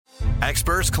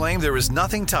Experts claim there is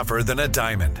nothing tougher than a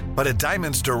diamond. But at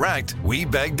Diamonds Direct, we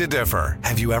beg to differ.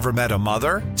 Have you ever met a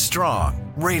mother?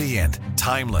 Strong, radiant,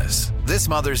 timeless. This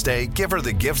Mother's Day, give her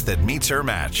the gift that meets her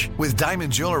match. With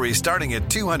diamond jewelry starting at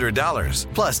 $200.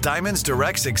 Plus, Diamonds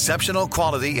Direct's exceptional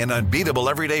quality and unbeatable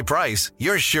everyday price,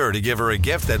 you're sure to give her a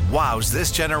gift that wows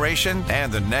this generation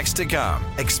and the next to come.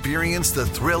 Experience the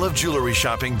thrill of jewelry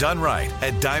shopping done right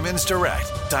at Diamonds Direct.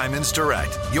 Diamonds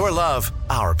Direct. Your love,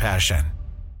 our passion.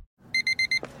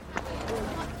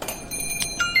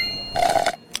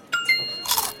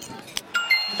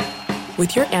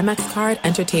 With your Amex card,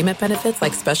 entertainment benefits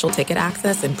like special ticket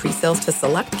access and pre-sales to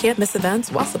select can't-miss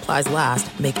events while supplies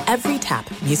last make every tap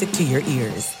music to your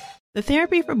ears. The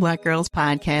Therapy for Black Girls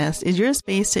podcast is your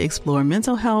space to explore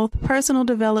mental health, personal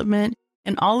development,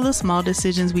 and all of the small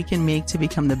decisions we can make to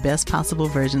become the best possible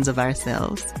versions of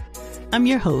ourselves. I'm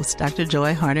your host, Dr.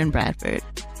 Joy Harden Bradford,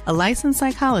 a licensed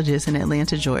psychologist in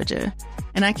Atlanta, Georgia,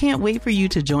 and I can't wait for you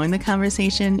to join the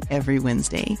conversation every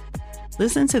Wednesday.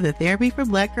 Listen to the Therapy for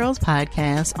Black Girls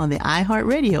podcast on the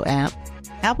iHeartRadio app,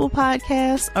 Apple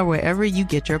Podcasts, or wherever you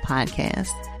get your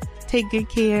podcasts. Take good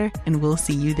care, and we'll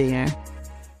see you there.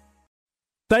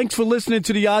 Thanks for listening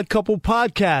to the Odd Couple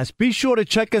podcast. Be sure to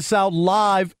check us out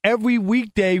live every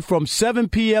weekday from 7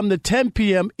 p.m. to 10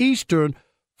 p.m. Eastern,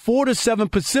 4 to 7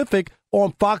 Pacific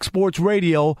on Fox Sports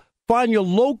Radio. Find your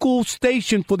local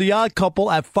station for the Odd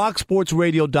Couple at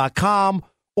foxsportsradio.com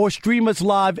or stream us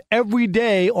live every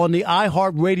day on the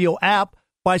iHeartRadio app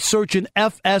by searching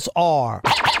FSR.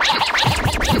 Now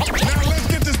let's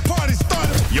get this party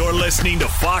started. You're listening to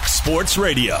Fox Sports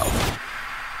Radio.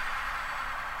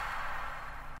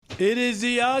 It is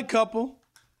the Odd Couple,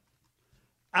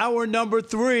 hour number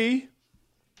 3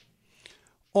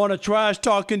 on a Trash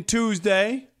Talking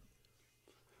Tuesday.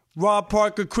 Rob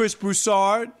Parker, Chris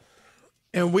Broussard.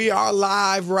 And we are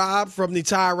live, Rob, from the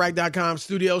TireRack.com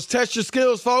studios. Test your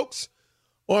skills, folks,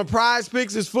 on Prize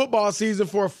Picks. It's football season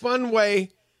for a fun way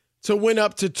to win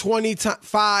up to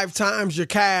 25 times your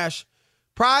cash.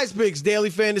 Prize Picks, daily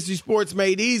fantasy sports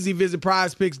made easy. Visit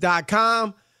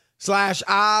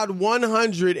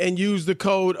prizepicks.com/odd100 and use the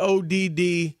code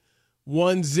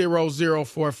ODD100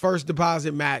 for a first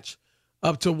deposit match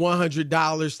up to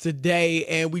 $100 today.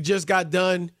 And we just got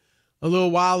done a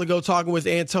little while ago talking with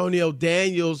Antonio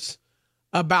Daniels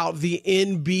about the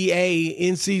NBA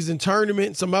in-season tournament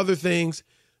and some other things.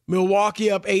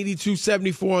 Milwaukee up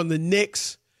 82-74 on the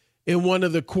Knicks in one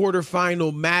of the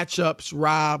quarterfinal matchups,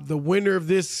 Rob. The winner of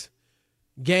this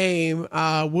game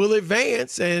will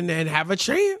advance and have a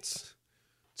chance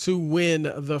to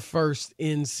win the first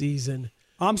in-season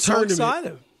I'm so tournament.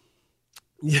 excited.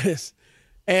 Yes.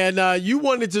 And you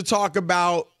wanted to talk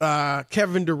about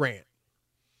Kevin Durant.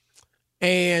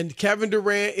 And Kevin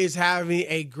Durant is having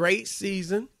a great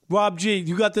season. Rob G,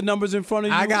 you got the numbers in front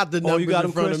of you? I got the numbers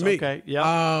in front of me. Okay,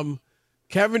 yeah.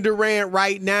 Kevin Durant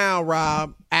right now,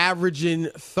 Rob, averaging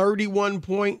 31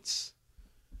 points.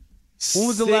 When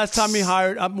was the last time he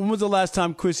hired? When was the last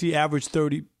time, Chris, he averaged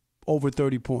over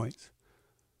 30 points?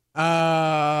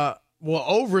 Well,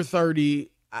 over 30.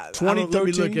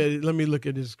 2013? Let me look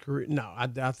at his career. No, I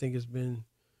think it's been.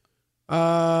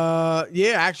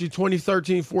 Actually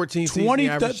 2013-14 season, he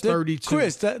averaged 32.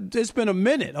 Chris, it's been a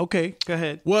minute. Okay, go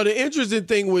ahead. Well, the interesting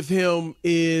thing with him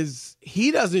is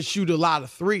he doesn't shoot a lot of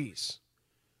threes.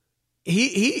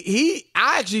 I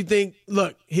actually think,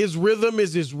 look, his rhythm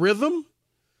is his rhythm,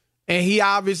 and he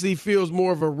obviously feels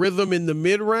more of a rhythm in the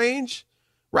mid-range.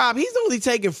 Rob, he's only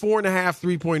taking 4.5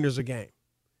 3-pointers a game,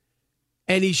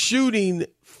 and he's shooting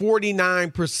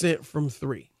 49% from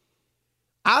three.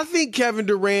 I think Kevin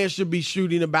Durant should be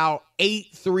shooting about 8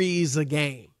 threes a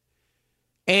game.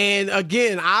 And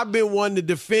again, I've been one to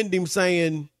defend him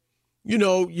saying, you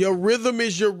know, your rhythm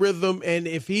is your rhythm. And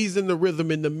if he's in the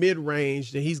rhythm in the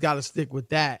mid-range, then he's got to stick with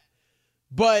that.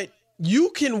 But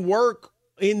you can work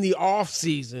in the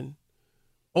offseason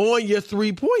on your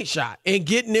three-point shot and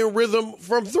getting in rhythm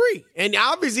from three. And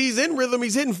obviously he's in rhythm.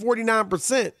 He's hitting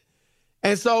 49%.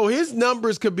 And so his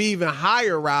numbers could be even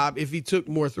higher, Rob, if he took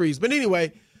more threes. But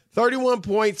anyway, 31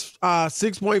 points,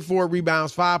 6.4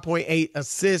 rebounds, 5.8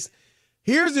 assists.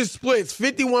 Here's his splits: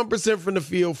 51% from the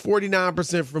field,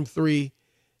 49% from three,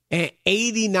 and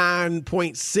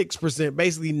 89.6%,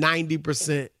 basically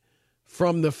 90%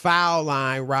 from the foul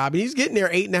line, Rob. And he's getting there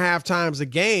 8.5 times a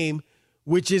game,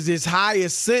 which is his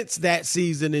highest since that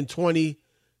season in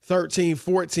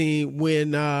 2013-14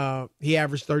 when he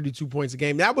averaged 32 points a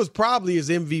game. That was probably his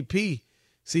MVP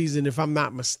season, if I'm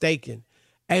not mistaken.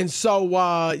 And so,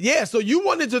 so you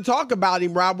wanted to talk about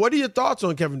him, Rob. What are your thoughts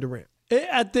on Kevin Durant?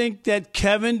 I think that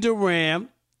Kevin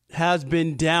Durant has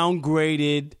been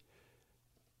downgraded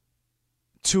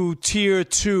to tier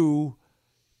 2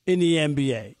 in the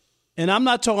NBA. And I'm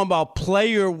not talking about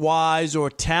player-wise or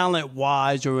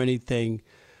talent-wise or anything,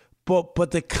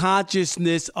 but the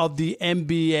consciousness of the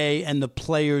NBA and the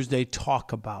players they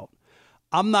talk about.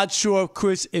 I'm not sure,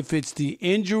 Chris, if it's the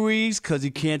injuries because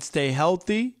he can't stay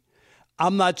healthy.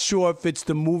 I'm not sure if it's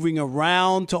the moving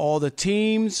around to all the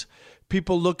teams,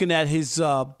 people looking at his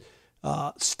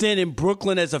stint in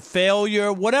Brooklyn as a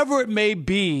failure, whatever it may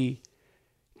be.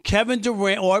 Kevin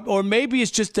Durant, or maybe it's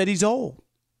just that he's old.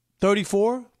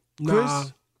 34,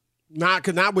 Chris?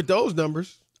 Not with those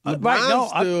numbers. Right, no,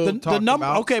 the number.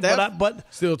 Okay, but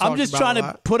I'm just trying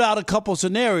to put out a couple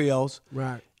scenarios.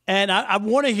 Right. And I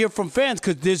want to hear from fans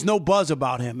because there's no buzz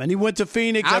about him. And he went to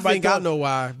Phoenix. I know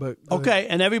why. But okay,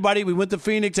 and we went to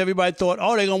Phoenix. Everybody thought,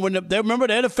 oh, they're going to win. Remember,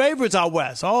 they're the favorites out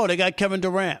west. Oh, they got Kevin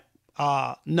Durant.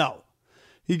 No.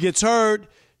 He gets hurt.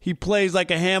 He plays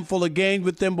like a handful of games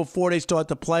with them before they start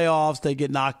the playoffs. They get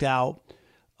knocked out.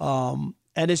 And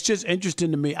it's just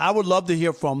interesting to me. I would love to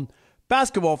hear from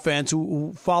basketball fans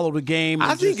who follow the game.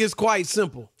 I think it's quite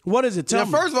simple. What is it? Tell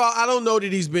me. First of all, I don't know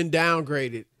that he's been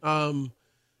downgraded.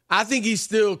 I think he's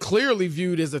still clearly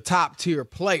viewed as a top-tier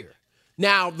player.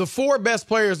 Now, the 4 best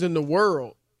players in the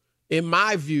world, in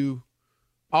my view,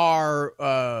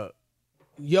 are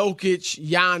Jokic,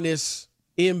 Giannis,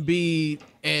 Embiid,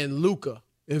 and Luka.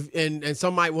 And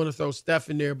some might want to throw Steph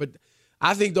in there, but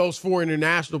I think those 4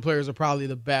 international players are probably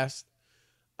the best.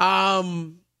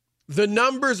 The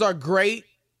numbers are great.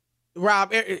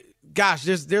 Rob, gosh,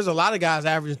 there's a lot of guys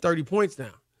averaging 30 points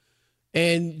now.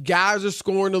 And guys are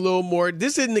scoring a little more.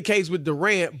 This isn't the case with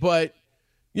Durant, but,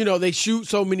 they shoot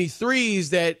so many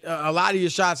threes that a lot of your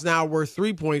shots now are worth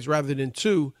 3 points rather than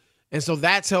 2. And so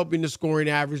that's helping the scoring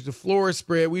average. The floor is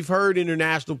spread. We've heard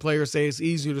international players say it's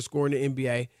easier to score in the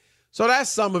NBA. So that's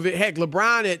some of it. Heck,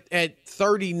 LeBron at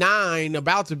 39,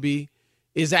 about to be,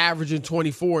 is averaging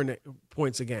 24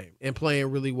 points a game and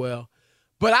playing really well.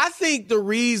 But I think the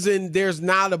reason there's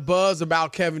not a buzz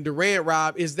about Kevin Durant,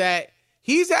 Rob, is that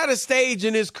he's at a stage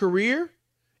in his career,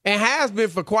 and has been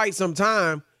for quite some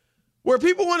time, where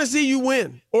people want to see you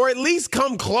win, or at least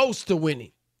come close to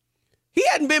winning. He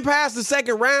hadn't been past the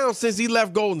second round since he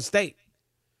left Golden State.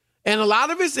 And a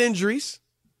lot of it's injuries,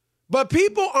 but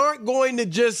people aren't going to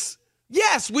just,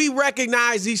 yes, we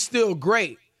recognize he's still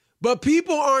great, but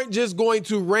people aren't just going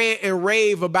to rant and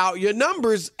rave about your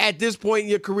numbers at this point in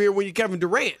your career when you're Kevin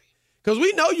Durant, because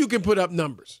we know you can put up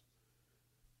numbers.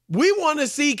 We want to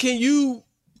see, can you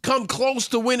come close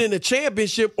to winning a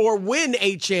championship or win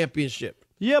a championship?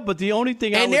 Yeah, but the only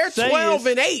thing I would say they're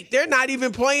 12-8. They're not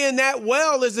even playing that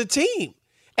well as a team.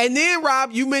 And then,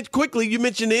 Rob, you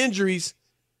mentioned the injuries,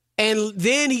 and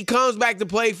then he comes back to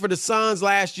play for the Suns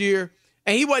last year,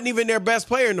 and he wasn't even their best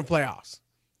player in the playoffs.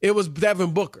 It was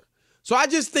Devin Booker. So I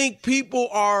just think people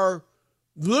are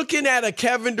looking at a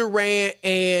Kevin Durant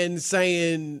and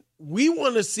saying, we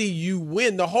want to see you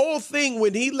win. The whole thing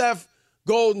when he left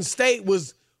Golden State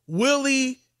was,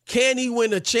 can he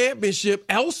win a championship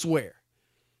elsewhere?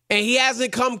 And he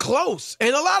hasn't come close.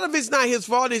 And a lot of it's not his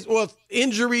fault. It's,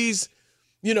 injuries,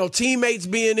 teammates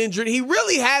being injured. He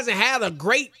really hasn't had a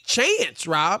great chance,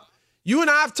 Rob. You and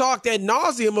I have talked ad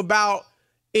nauseum about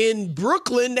in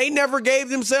Brooklyn, they never gave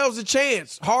themselves a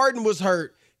chance. Harden was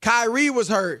hurt. Kyrie was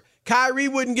hurt. Kyrie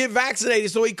wouldn't get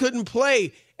vaccinated, so he couldn't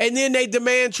play. And then they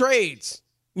demand trades,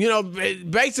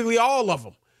 basically all of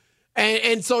them.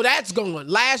 And so that's gone.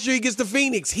 Last year he gets to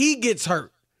Phoenix. He gets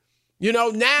hurt.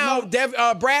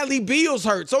 Bradley Beal's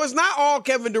hurt. So it's not all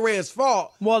Kevin Durant's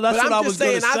fault. Well, that's what I was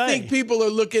going to say. I think people are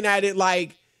looking at it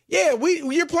like, yeah,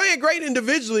 you're playing great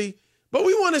individually, but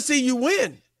we want to see you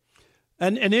win.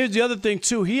 And here's the other thing,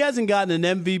 too. He hasn't gotten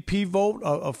an MVP vote,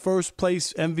 a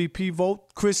first-place MVP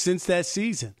vote, Chris, since that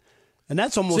season. And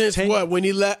that's almost since 10, what? When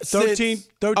he left 13,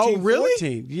 oh, really?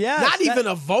 14. Yeah. Not even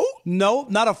a vote? No,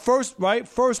 not a first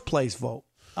place vote.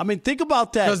 I mean, think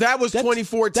about that. Because that was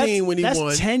 2014 when he won.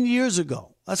 That's 10 years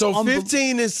ago. So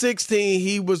 15 and 16,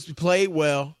 he played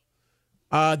well.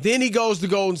 Then he goes to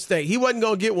Golden State. He wasn't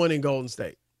going to get one in Golden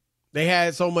State. They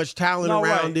had so much talent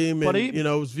around him, and it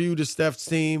was viewed as Steph's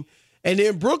team. And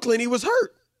then Brooklyn, he was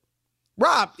hurt.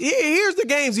 Rob, here's the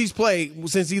games he's played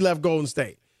since he left Golden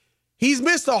State. He's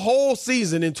missed a whole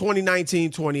season in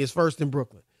 2019-20, his first in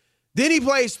Brooklyn. Then he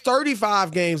plays 35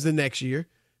 games the next year,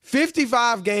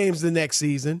 55 games the next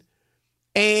season,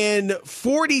 and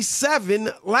 47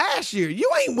 last year.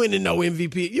 You ain't winning no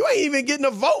MVP. You ain't even getting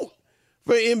a vote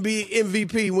for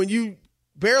MVP when you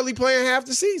barely playing half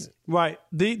the season. Right.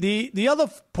 The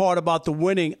other part about the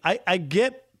winning, I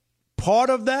get part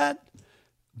of that,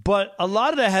 but a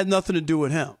lot of that had nothing to do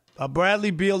with him.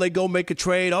 Bradley Beal, they go make a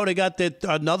trade. Oh, they got that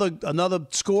another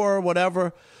scorer,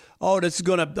 whatever. Oh, this is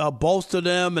going to bolster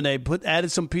them, and they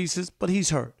added some pieces. But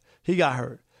he's hurt. He got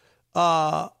hurt.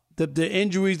 The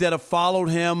injuries that have followed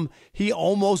him, he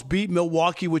almost beat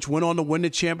Milwaukee, which went on to win the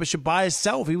championship by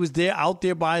himself. He was out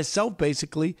there by himself,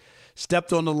 basically.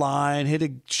 Stepped on the line, hit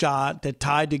a shot that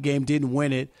tied the game, didn't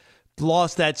win it,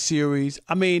 lost that series.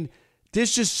 I mean,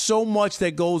 there's just so much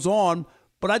that goes on.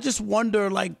 But I just wonder,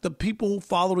 like, the people who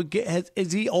follow the game,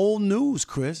 is he old news,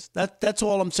 Chris? That's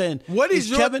all I'm saying. What is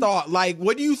your thought? Like,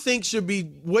 what do you think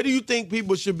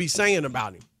people should be saying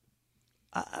about him?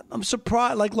 I'm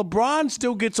surprised. Like, LeBron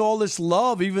still gets all this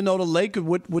love, even though the Lakers,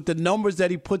 with the numbers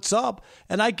that he puts up.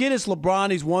 And I get it's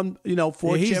LeBron. He's won, 4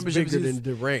 championships. He's bigger than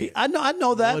Durant. I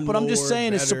know that, but I'm just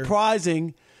saying it's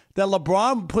surprising that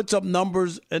LeBron puts up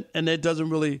numbers and it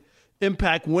doesn't really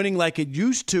impact winning like it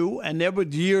used to. And there were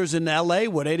years in L.A.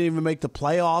 where they didn't even make the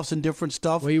playoffs and different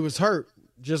stuff. Well, he was hurt,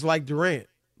 just like Durant.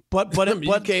 But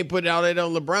you can't put all that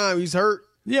on LeBron. He's hurt.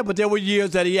 Yeah, but there were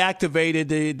years that he activated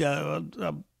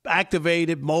the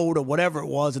activated mode or whatever it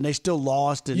was, and they still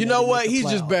lost. And you know what? He's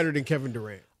just better than Kevin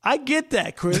Durant. I get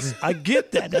that, Chris. I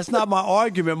get that. That's not my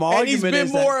argument. My argument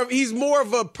is he's more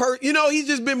of a he's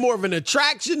just been more of an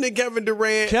attraction than Kevin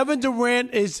Durant. Kevin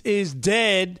Durant is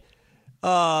dead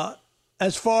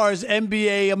as far as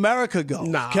NBA America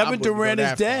goes. Kevin Durant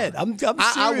is dead. I'm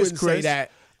serious, I wouldn't Chris. say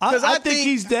that. I think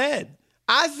he's dead.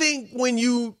 I think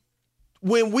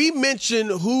when we mention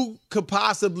who could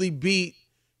possibly beat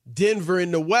Denver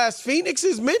in the West, Phoenix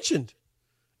is mentioned.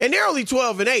 And they're only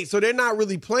 12-8, so they're not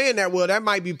really playing that well. That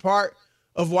might be part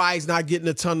of why he's not getting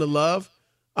a ton of love.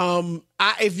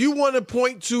 If you want to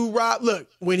point to Rob, look,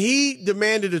 when he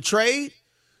demanded a trade,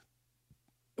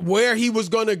 where he was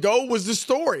going to go was the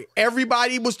story.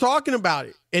 Everybody was talking about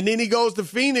it. And then he goes to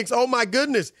Phoenix. Oh, my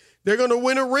goodness, they're going to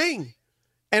win a ring.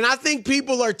 And I think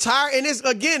people are tired. And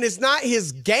it's not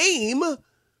his game.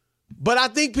 But I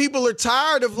think people are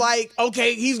tired of like,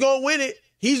 okay, he's going to win it.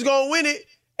 He's going to win it.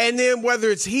 And then whether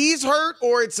it's he's hurt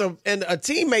or it's a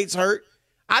teammate's hurt,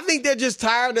 I think they're just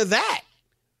tired of that.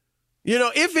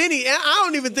 If any, I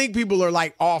don't even think people are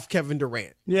like off Kevin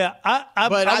Durant. Yeah, I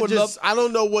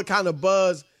don't know what kind of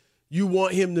buzz you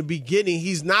want him to be getting.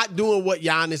 He's not doing what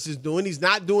Giannis is doing. He's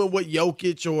not doing what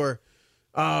Jokic or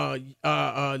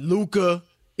Luka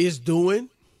is doing.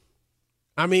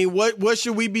 I mean, what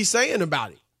should we be saying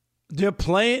about it? They're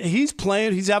playing. He's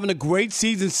playing. He's having a great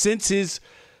season since his.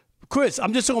 Chris,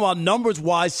 I'm just talking about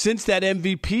numbers-wise since that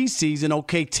MVP season.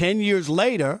 Okay, 10 years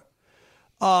later,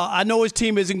 I know his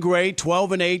team isn't great,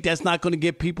 12-8. That's not going to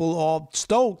get people all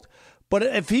stoked. But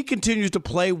if he continues to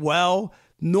play well,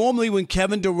 normally when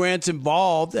Kevin Durant's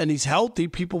involved and he's healthy,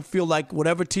 people feel like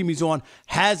whatever team he's on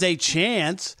has a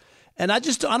chance. And I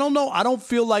don't know. I don't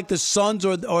feel like the Suns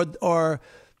are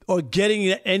getting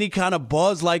any kind of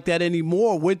buzz like that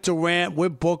anymore with Durant,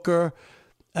 with Booker.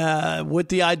 With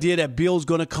the idea that Beal's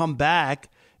going to come back.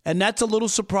 And that's a little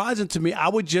surprising to me. I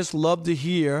would just love to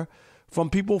hear from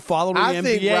people following the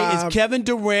NBA. Rob, is Kevin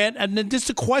Durant, and then this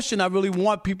is a question I really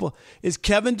want people, is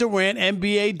Kevin Durant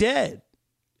NBA dead?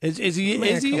 Is he? Man,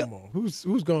 is he? Come on. Who's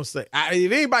going to say?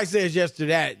 If anybody says yes to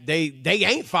that, they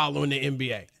ain't following the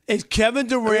NBA. Is Kevin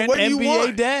Durant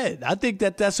NBA dead? I think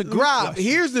that's a good Rob, question.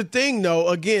 Here's the thing, though.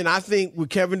 Again, I think with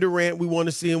Kevin Durant, we want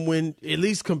to see him win, at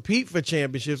least compete for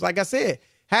championships. Like I said,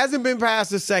 hasn't been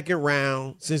past the second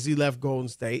round since he left Golden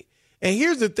State. And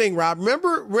here's the thing, Rob.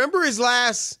 Remember his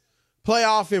last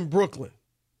playoff in Brooklyn?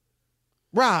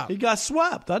 Rob. He got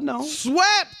swept. I know.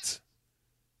 Swept.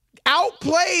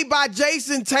 Outplayed by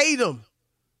Jason Tatum.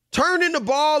 Turning the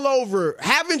ball over.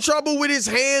 Having trouble with his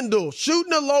handle.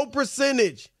 Shooting a low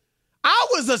percentage. I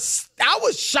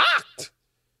was shocked.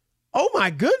 Oh, my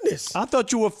goodness. I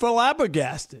thought you were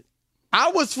flabbergasted.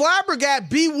 I was flabbergasted,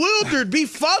 bewildered,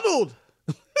 befuddled.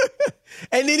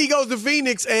 And then he goes to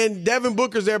Phoenix, and Devin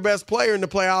Booker's their best player in the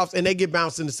playoffs, and they get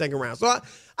bounced in the second round. So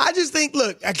I just think,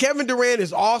 look, Kevin Durant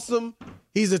is awesome.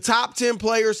 He's a top 10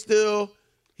 player still.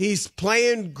 He's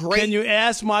playing great. Can you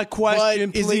ask my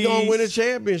question, please? Is he going to win a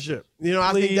championship?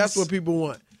 I think that's what people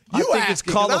want. You ask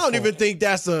it, I don't even think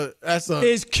that's a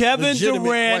Is Kevin Durant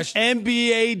question.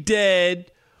 NBA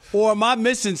dead? Or am I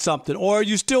missing something? Or are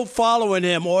you still following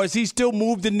him? Or has he still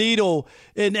moved the needle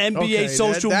in NBA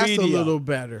social media? That's a little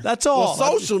better. That's all.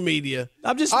 Well, social media.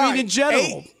 I'm just reading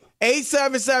general.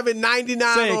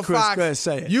 877-99 on Chris, Fox. go ahead,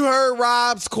 say it. You heard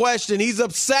Rob's question. He's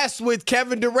obsessed with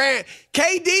Kevin Durant.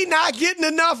 KD not getting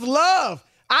enough love.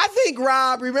 I think,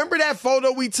 Rob, remember that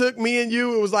photo we took, me and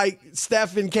you? It was like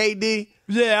Steph and KD.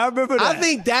 Yeah, I remember that. I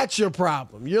think that's your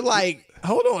problem. You're like,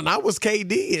 Hold on, I was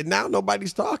KD, and now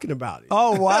nobody's talking about it.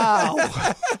 Oh, wow.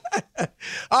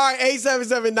 All right,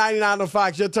 877-99 on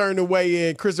Fox. Your turn to weigh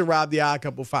in. Chris and Rob, the Odd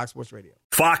Couple, Fox Sports Radio.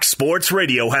 Fox Sports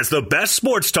Radio has the best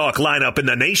sports talk lineup in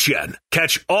the nation.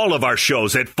 Catch all of our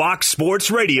shows at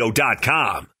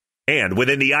foxsportsradio.com. And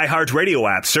within the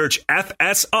iHeartRadio app, search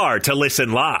FSR to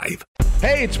listen live.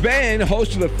 Hey, it's Ben,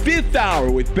 host of the Fifth Hour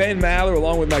with Ben Maller,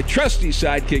 along with my trusty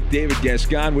sidekick, David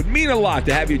Gascon. Would mean a lot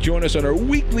to have you join us on our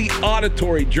weekly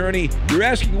auditory journey. You're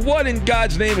asking, what in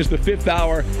God's name is the Fifth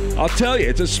Hour? I'll tell you,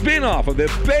 it's a spin-off of the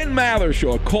Ben Maller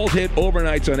Show, a cult hit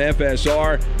overnights on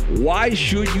FSR. Why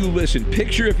should you listen?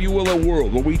 Picture, if you will, a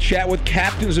world where we chat with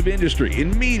captains of industry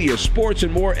in media, sports,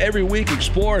 and more every week.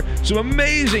 Explore some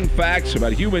amazing facts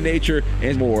about human nature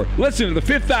and more. Listen to the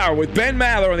Fifth Hour with Ben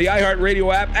Maller on the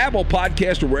iHeartRadio app, Apple Podcast,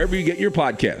 or wherever you get your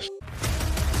podcast.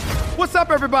 What's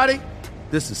up, everybody?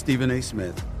 This is Stephen A.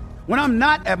 Smith. When I'm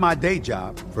not at my day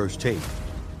job, First Take,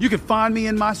 you can find me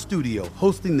in my studio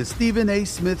hosting the Stephen A.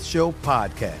 Smith Show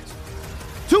podcast.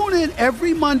 Tune in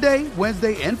every Monday,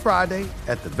 Wednesday, and Friday,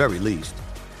 at the very least,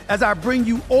 as I bring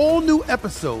you all new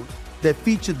episodes that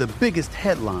feature the biggest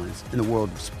headlines in the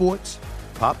world of sports,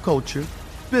 pop culture,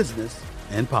 business,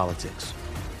 and politics.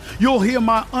 You'll hear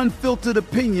my unfiltered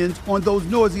opinions on those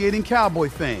nauseating Cowboy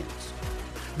fans,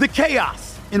 the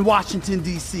chaos in Washington,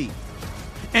 D.C.,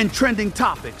 and trending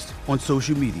topics on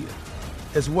social media,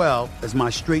 as well as my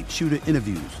straight shooter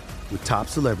interviews with top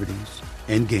celebrities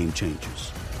and game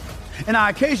changers. And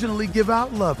I occasionally give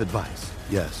out love advice.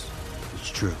 Yes, it's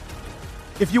true.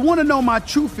 If you want to know my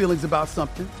true feelings about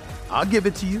something, I'll give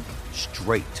it to you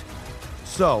straight.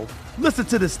 So listen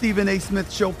to the Stephen A.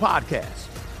 Smith Show podcast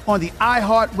on the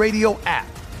iHeartRadio app,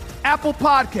 Apple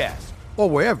Podcasts, or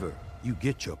wherever you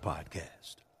get your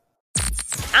podcast.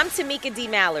 I'm Tamika D.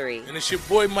 Mallory. And it's your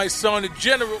boy, my son, the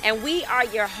General. And we are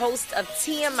your hosts of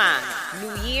TMI.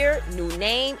 New year, new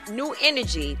name, new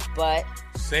energy, but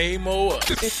Same old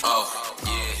us. Oh,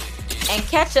 yeah. And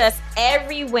catch us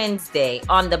every Wednesday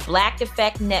on the Black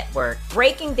Effect Network,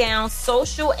 breaking down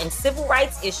social and civil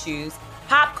rights issues,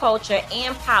 pop culture,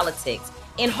 and politics,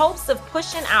 in hopes of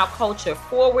pushing our culture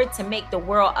forward to make the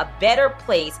world a better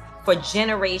place for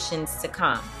generations to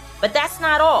come. But that's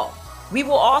not all. We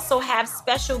will also have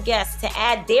special guests to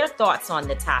add their thoughts on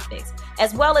the topics,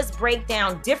 as well as break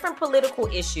down different political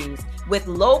issues with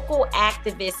local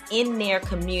activists in their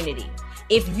community.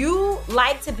 If you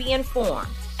like to be informed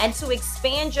and to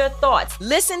expand your thoughts,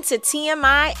 listen to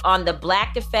TMI on the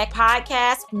Black Effect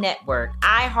Podcast Network,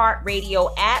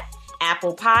 iHeartRadio app,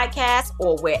 Apple Podcasts,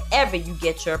 or wherever you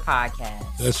get your podcasts.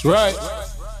 That's right.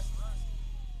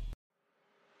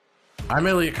 I'm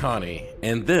Elliot Connie,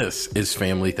 and this is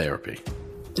Family Therapy.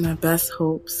 My best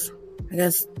hopes, I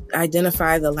guess,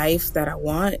 identify the life that I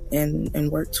want and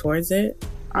work towards it.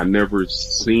 I never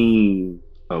seen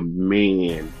a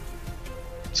man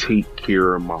take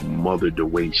care of my mother the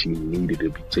way she needed to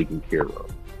be taken care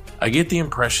of. I get the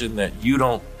impression that you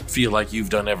don't feel like you've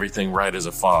done everything right as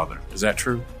a father. Is that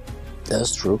true?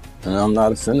 That's true, and I'm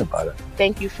not offended by that.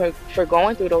 Thank you for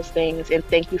going through those things, and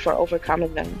thank you for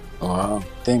overcoming them. Wow.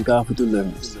 Thank God for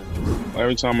deliverance.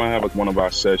 Every time I have one of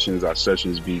our sessions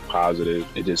be positive.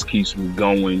 It just keeps me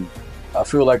going. I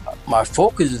feel like my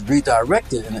focus is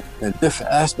redirected in a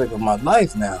different aspect of my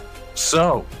life now.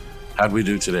 So, how'd we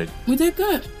do today? We did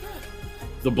good.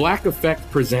 The Black Effect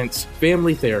presents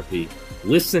Family Therapy.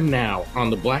 Listen now on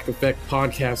the Black Effect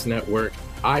Podcast Network,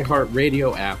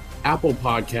 iHeartRadio app, Apple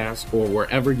Podcasts, or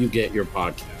wherever you get your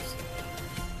podcasts.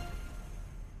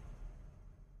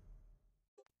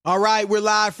 All right, we're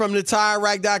live from the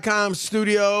TireRack.com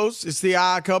studios. It's the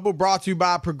Odd Couple, brought to you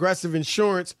by Progressive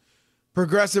Insurance.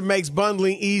 Progressive makes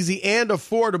bundling easy and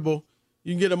affordable.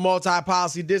 You can get a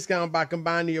multi-policy discount by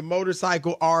combining your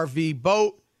motorcycle, RV,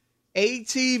 boat,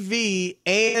 ATV,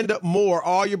 and more.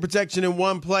 All your protection in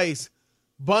one place.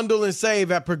 Bundle and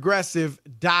save at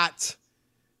progressive.com.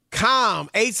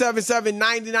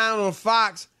 877-99 on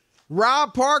Fox.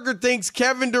 Rob Parker thinks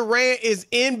Kevin Durant is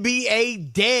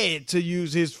NBA dead, to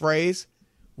use his phrase.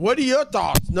 What are your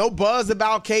thoughts? No buzz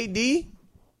about KD?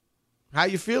 How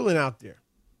you feeling out there?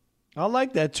 I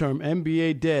like that term,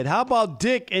 NBA dead. How about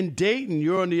Dick in Dayton?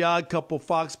 You're on the Odd Couple,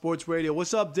 Fox Sports Radio.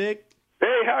 What's up, Dick?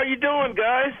 Hey, how you doing,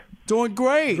 guys? Doing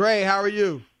great. Great. How are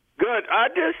you? Good. I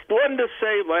just wanted to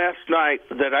say last night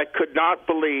that I could not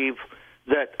believe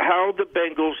that how the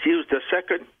Bengals used a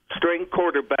second-string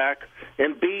quarterback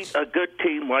and beat a good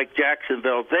team like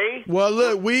Jacksonville. Well,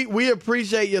 look, we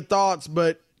appreciate your thoughts,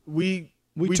 but we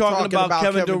talking about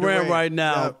Kevin Durant right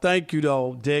now. Yep. Thank you,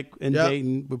 though, Dick and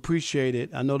Dayton. We appreciate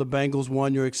it. I know the Bengals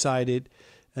won. You're excited,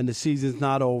 and the season's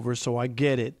not over, so I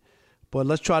get it. But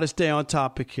let's try to stay on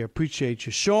topic here. Appreciate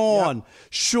you. Sean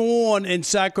in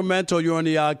Sacramento, you're on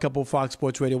the Odd Couple Fox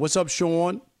Sports Radio. What's up,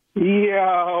 Sean?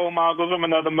 Yeah, my uncles from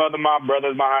another mother, my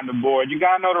brothers behind the board. You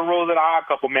got to know the rules of the Odd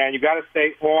Couple, man. You got to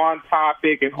stay on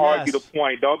topic and argue the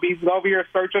point. Don't be over here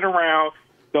searching around.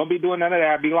 Don't be doing none of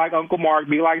that. Be like Uncle Mark.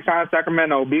 Be like Sean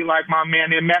Sacramento. Be like my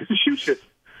man in Massachusetts.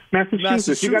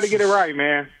 You got to get it right,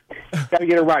 man. Got to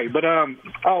get it right. But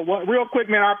real quick,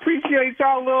 man, I appreciate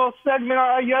y'all little segment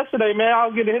yesterday, man. I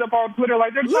was getting hit up on Twitter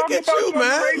like they're talking about you,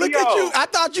 man. Look at you. I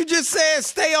thought you just said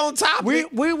stay on topic.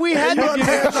 We had to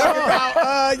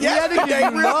give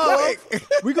you love.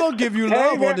 We're gonna give you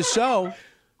love on the show.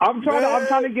 I'm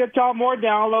trying to get y'all more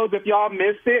downloads. If y'all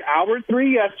missed it, hour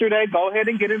 3 yesterday, go ahead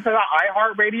and get into the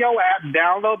iHeartRadio app,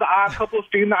 download the Odd Couple,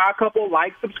 stream the Odd Couple,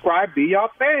 like, subscribe, be y'all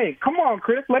thing. Come on,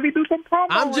 Chris, let me do some promo.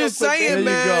 I'm just saying,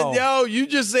 man. You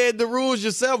just said the rules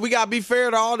yourself. We got to be fair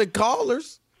to all the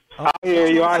callers. I hear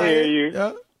you.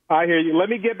 Yeah. I hear you. Let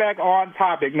me get back on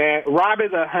topic, man. Rob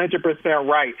is 100%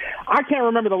 right. I can't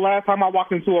remember the last time I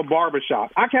walked into a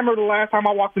barbershop. I can't remember the last time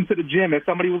I walked into the gym and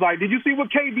somebody was like, did you see what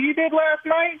KD did last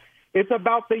night? It's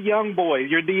about the young boys.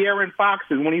 Your De'Aaron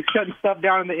Foxes when he's shutting stuff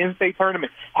down in the in-state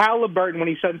tournament. Halliburton when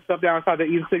he's shutting stuff down inside the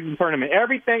in-state tournament.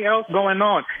 Everything else going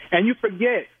on. And you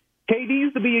forget, KD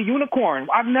used to be a unicorn.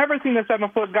 I've never seen a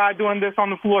 7-foot guy doing this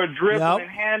on the floor, dribbling,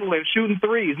 handling, shooting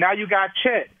threes. Now you got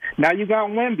Chet. Now you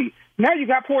got Wemby. Now you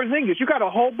got Porzingis. You got a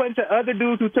whole bunch of other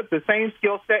dudes who took the same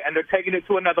skill set and they're taking it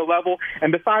to another level.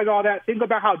 And besides all that, think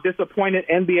about how disappointed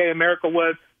NBA America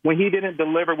was when he didn't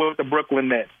deliver with the Brooklyn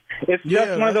Nets. It's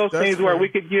just one of those things where we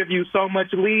could give you so much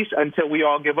leash until we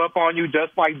all give up on you,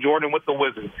 just like Jordan with the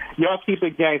Wizards. Y'all keep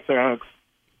it gangster, Hunks.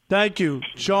 Thank you,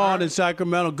 Sean in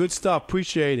Sacramento. Good stuff.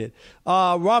 Appreciate it.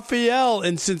 Raphael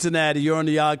in Cincinnati, you're on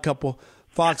the Odd Couple,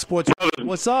 Fox Sports.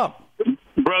 What's up?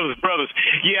 Brothers.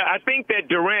 Yeah, I think that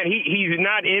Durant, he's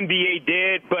not NBA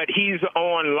dead, but he's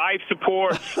on life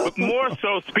support. But more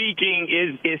so speaking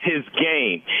is his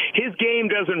game. His game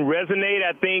doesn't resonate,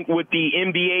 I think, with the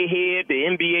NBA head, the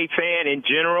NBA fan in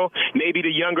general, maybe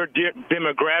the younger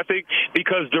demographic,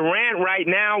 because Durant right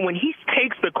now, when he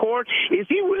takes the court, is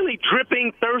he really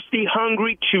dripping, thirsty,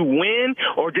 hungry to win,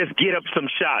 or just get up some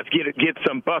shots, get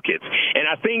some buckets? And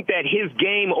I think that his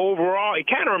game overall, it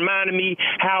kind of reminded me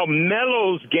how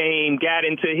Melo's game got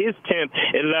into his 10th,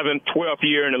 11th, 12th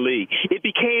year in the league. It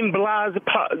became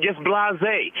just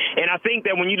blasé. And I think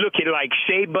that when you look at like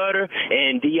Shea Butter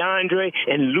and DeAndre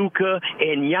and Luka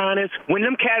and Giannis, when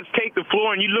them cats take the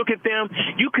floor and you look at them,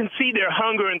 you can see their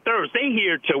hunger and thirst. They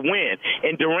here to win.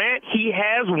 And Durant, he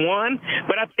has won,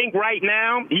 but I think right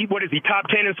now, he's top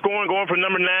 10 in scoring, going for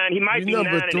number 9. He might be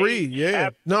number 3,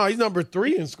 yeah. No, he's number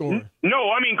 3 in scoring.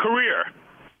 No, I mean career.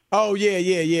 Oh, yeah.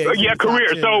 Yeah, career.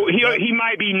 So he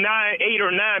might be 8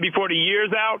 or 9 before the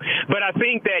year's out, but I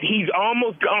think that he's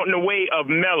almost gotten the way of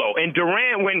Melo. And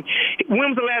Durant, when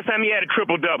was the last time he had a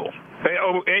triple-double?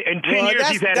 In 10 years,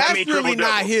 he's had how many triple-doubles? That's really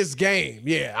not his game.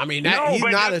 Yeah, I mean, he's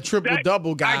not a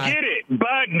triple-double guy. I get it,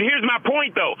 but here's my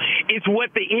point, though. It's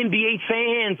what the NBA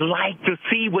fans like to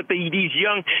see with these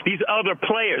other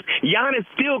players. Giannis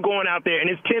still going out there in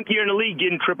his 10th year in the league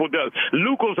getting triple-doubles.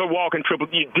 Luka's are walking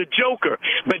the Joker.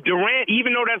 But Durant,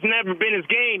 even though that's never been his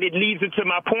game, it leads into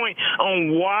my point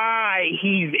on why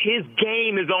his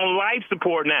game is on life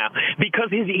support now, because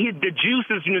the juice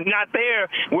is not there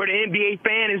where the NBA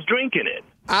fan is drinking it.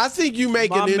 I think you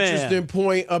make an interesting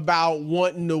point about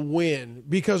wanting to win,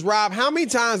 because Rob, how many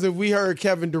times have we heard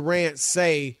Kevin Durant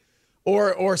say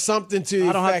or something to the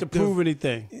effect of, I don't have to prove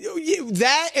anything.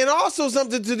 That, and also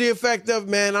something to the effect of,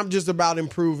 man, I'm just about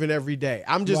improving every day.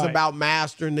 I'm just about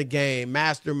mastering the game,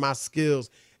 mastering my skills.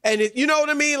 And you know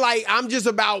what I mean? Like, I'm just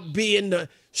about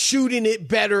shooting it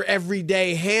better every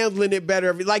day, handling it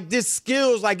better like this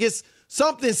skills, like it's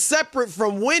something separate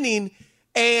from winning.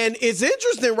 And it's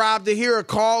interesting, Rob, to hear a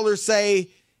caller say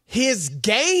his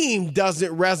game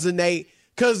doesn't resonate,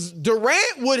 because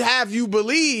Durant would have you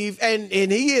believe, and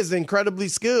he is incredibly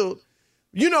skilled,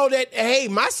 that, hey,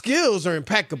 my skills are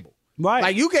impeccable. Right.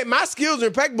 Like my skills are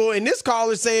impeccable, and this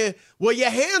caller saying, well, your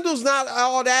handle's not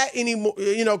all that anymore,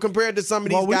 compared to some of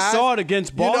these guys. Well, we saw it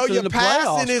against Boston in the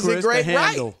playoffs, passing isn't great.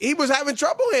 Right. He was having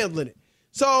trouble handling it.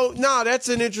 So, that's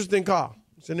an interesting call.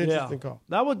 It's an interesting call.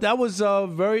 That was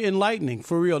very enlightening,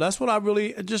 for real. That's what I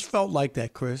just felt like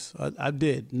that, Chris. I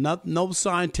did. No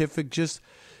scientific, just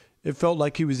it felt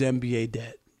like he was NBA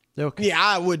dead. Okay. Yeah,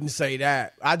 I wouldn't say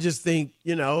that. I just think,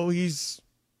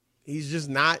 he's just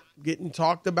not getting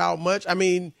talked about much. I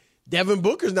mean, Devin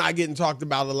Booker's not getting talked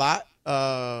about a lot.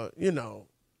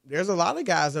 There's a lot of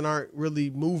guys that aren't really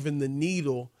moving the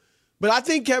needle. But I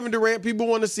think Kevin Durant, people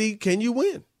want to see, can you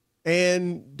win?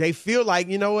 and they feel like,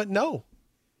 you know what? No.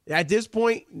 At this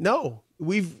point, no.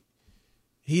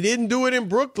 He didn't do it in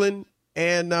Brooklyn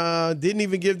and didn't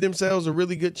even give themselves a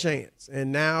really good chance.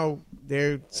 And now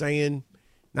they're saying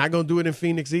not going to do it in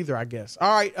Phoenix either, I guess.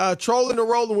 All right, Trolling and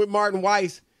Rolling with Martin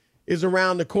Weiss is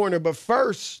around the corner. But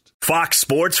first, Fox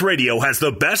Sports Radio has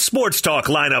the best sports talk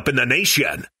lineup in the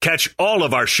nation. Catch all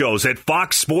of our shows at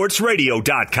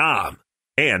foxsportsradio.com.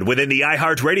 And within the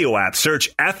iHeartRadio app,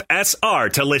 search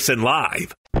FSR to listen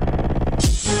live.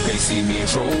 They see me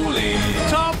trolling.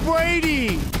 Tom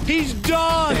Brady, he's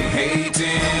done. They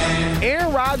hating.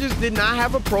 Aaron Rodgers did not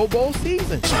have a Pro Bowl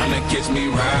season. Trying to catch me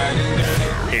riding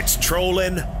dirty. It's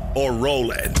Trolling or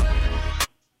Rolling.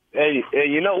 Hey,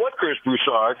 you know what, Chris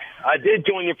Broussard? I did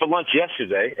join you for lunch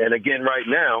yesterday, and again right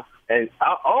now. And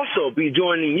I'll also be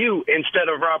joining you instead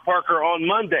of Rob Parker on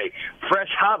Monday. Fresh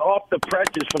hot off the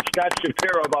presses from Scott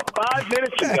Shapiro about 5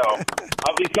 minutes ago.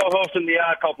 I'll be co-hosting the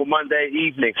Odd Couple Monday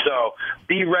evening. So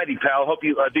be ready, pal. Hope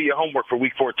you do your homework for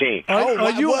Week 14. Hold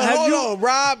on.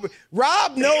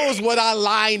 Rob knows what I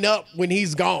line up when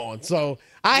he's gone. So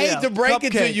I hate to break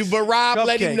it to you, but Rob,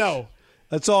 let him know.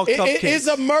 That's all cupcakes. It's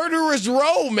a murderer's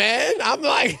row, man. I'm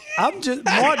just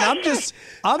surprised.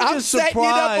 Setting it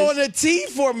up on a tee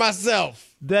for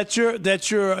myself. That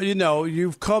you're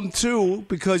you've come to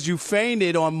because you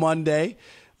fainted on Monday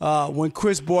when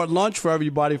Chris bought lunch for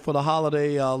everybody for the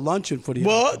holiday luncheon for the.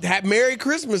 Well, Merry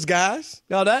Christmas, guys.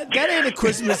 No, that ain't a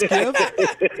Christmas gift.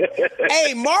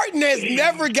 Hey, Martin has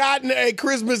never gotten a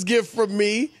Christmas gift from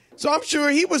me, so I'm sure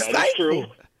he was thankful. True.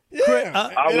 Yeah,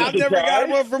 and I've never got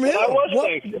one from him.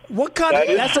 What kind of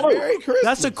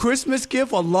that's a Christmas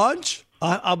gift? A lunch?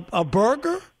 A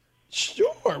burger?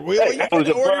 Sure. Well, you could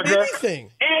have ordered anything.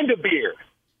 And a beer.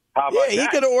 How about he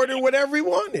could have ordered whatever he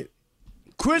wanted.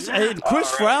 Chris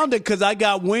frowned it because I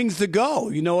got wings to go.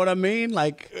 You know what I mean?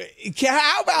 Like,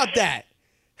 how about that?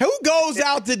 Who goes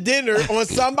out to dinner on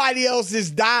somebody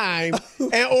else's dime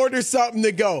and orders something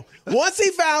to go? Once he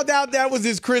found out that was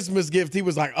his Christmas gift, he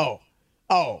was like, oh,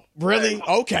 really?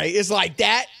 Okay, it's like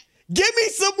that? Give me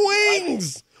some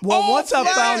wings. Well, once I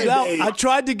found out, I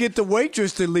tried to get the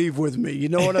waitress to leave with me. You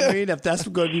know what I mean? If that's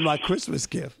going to be my Christmas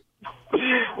gift.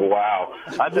 Wow.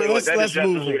 I think that is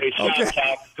definitely a shop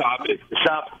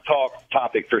talk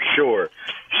topic for sure.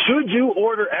 Should you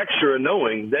order extra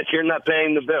knowing that you're not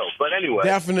paying the bill? But anyway.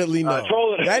 Definitely no.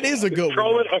 That is a good one.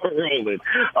 Trolling or rolling?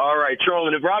 All right,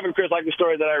 trolling. If Rob and Chris like the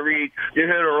story that I read, you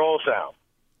hear the roll sound.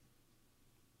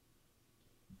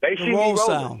 They see me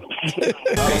rolling.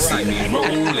 They see me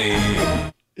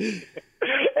rolling.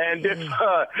 And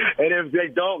if they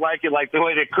don't like it, like the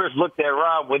way that Chris looked at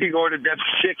Rob when he ordered them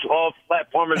 6 all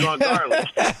flat Parmesan garlic,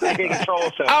 they can control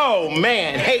sound. Oh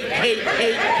man, hey!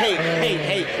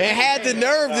 And had the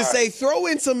nerve to say, throw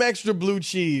in some extra blue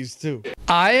cheese too.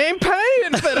 I ain't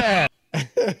paying for that.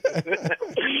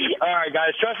 All right,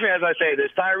 guys, trust me as I say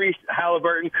this. Tyrese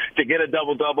Halliburton to get a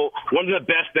double-double, one of the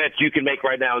best bets you can make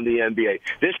right now in the NBA.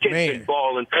 This kid's been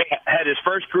balling. Had his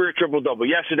first career triple-double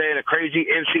yesterday in a crazy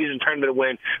in-season tournament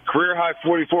win. Career-high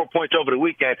 44 points over the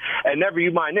weekend. And never you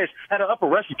mind this, had an upper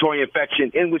respiratory infection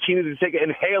in which he needed to take an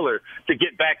inhaler to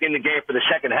get back in the game for the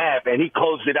second half, and he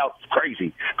closed it out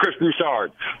crazy. Chris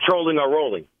Broussard, trolling or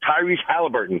rolling. Tyrese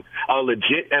Halliburton, a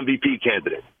legit MVP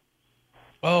candidate.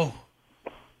 Oh.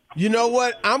 You know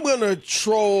what? I'm going to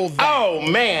troll that. Oh,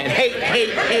 man. Hey.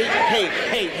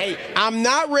 I'm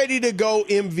not ready to go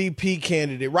MVP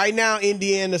candidate. Right now,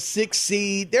 Indiana, 6th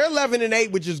seed. They're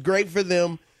 11-8, which is great for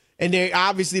them. And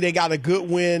they got a good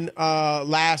win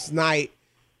last night.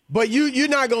 But you're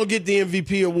not going to get the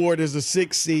MVP award as a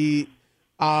 6th seed.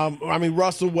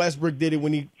 Russell Westbrook did it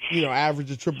when he, averaged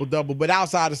a triple-double. But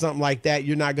outside of something like that,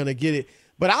 you're not going to get it.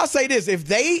 But I'll say this. If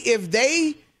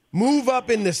they move up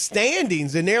in the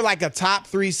standings and they're like a top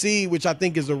 3 seed, which I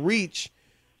think is a reach,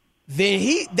 then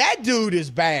that dude is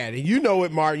bad. And you know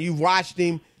it, Martin. You've watched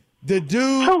him. The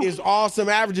dude is awesome,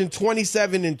 averaging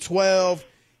 27 and 12.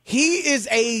 He is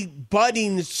a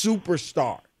budding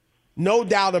superstar. No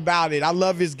doubt about it. I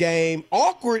love his game.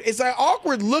 Awkward. It's like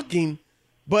awkward looking,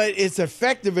 but it's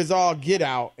effective as all get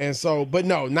out. And so, but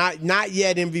no, not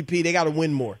yet MVP. They got to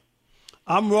win more.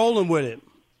 I'm rolling with it.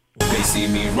 They see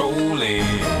me rolling.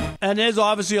 And there's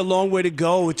obviously a long way to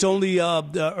go. It's only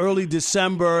early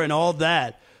December and all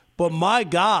that. But my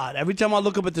God, every time I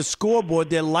look up at the scoreboard,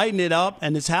 they're lighting it up,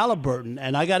 and it's Halliburton.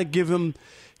 And I got to give him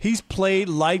 – he's played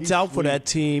lights out for that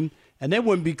team, and they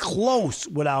wouldn't be close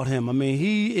without him. I mean,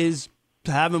 he is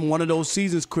having one of those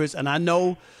seasons, Chris, and I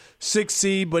know 6th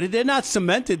seed, but they're not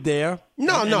cemented there.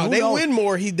 No, they win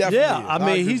more. He definitely is. I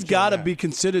mean, he's got to be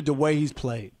considered the way he's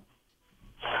played.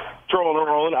 Trolling and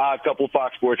rolling, Odd Couple,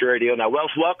 Fox Sports Radio. Now, Wes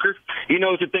Welker, he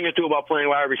knows a thing or two about playing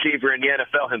wide receiver in the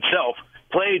NFL himself.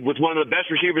 Played with one of the best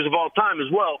receivers of all time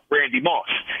as well, Randy Moss.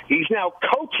 He's now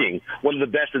coaching one of the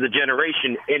best of the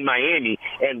generation in Miami,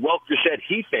 and Welker said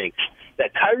he thinks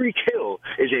that Tyreek Hill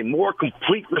is a more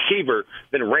complete receiver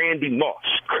than Randy Moss.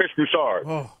 Chris Broussard,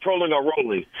 trolling or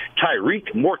rolling,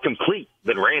 Tyreek more complete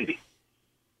than Randy.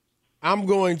 I'm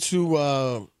going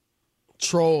to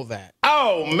troll that.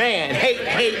 Oh, man.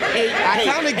 I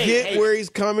kind of get where he's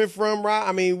coming from, right?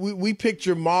 I mean, we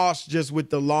picture Moss just with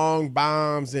the long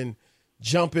bombs and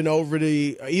jumping over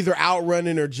either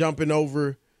outrunning or jumping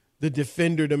over the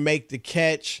defender to make the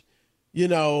catch. You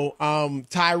know,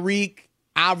 Tyreek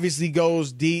obviously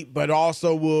goes deep, but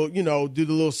also will, do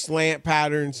the little slant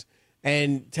patterns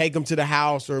and take them to the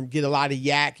house or get a lot of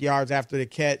yak yards after the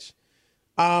catch.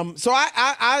 So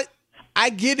I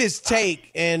get his take,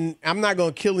 and I'm not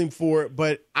going to kill him for it,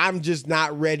 but I'm just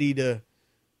not ready to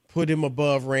put him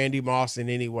above Randy Moss in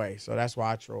any way. So that's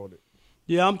why I trolled it.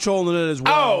 Yeah, I'm trolling it as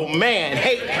well. Oh, man.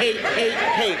 Hey.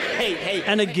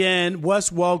 And again, Wes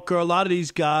Welker, a lot of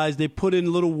these guys, they put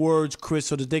in little words, Chris,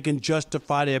 so that they can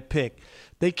justify their pick.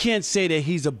 They can't say that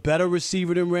he's a better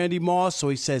receiver than Randy Moss, so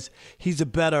he says he's a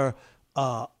better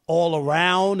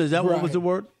all-around. Is that what was the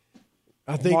word?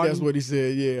 I think Martin? That's what he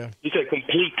said, yeah. He said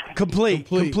complete.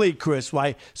 Complete, Chris,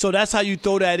 right? So that's how you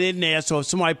throw that in there. So if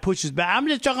somebody pushes back, I'm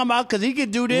just talking about because he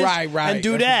can do this and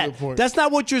do that's that. That's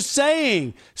not what you're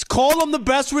saying. Call him the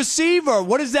best receiver.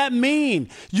 What does that mean?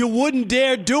 You wouldn't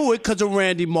dare do it because of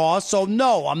Randy Moss. So,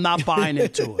 no, I'm not buying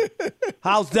into it.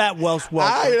 How's that, Welsh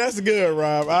Welker? That's good,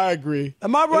 Rob. I agree.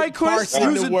 Am I right, Chris?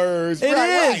 Parsing the words. It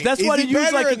is. That's why they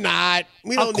use like or not?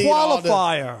 We don't a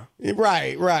qualifier.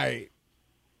 Right.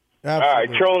 Absolutely. All right,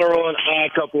 trolling and rolling,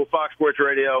 Odd Couple, Fox Sports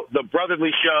Radio. The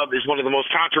brotherly shove is one of the most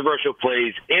controversial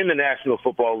plays in the National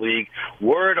Football League.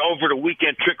 Word over the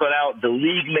weekend trickled out, the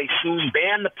league may soon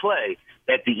ban the play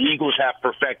that the Eagles have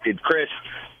perfected. Chris,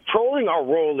 trolling or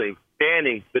rolling,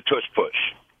 banning the tush push?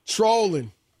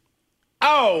 Trolling.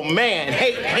 Oh, man.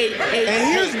 Hey.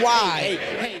 And here's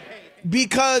why.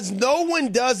 Because no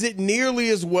one does it nearly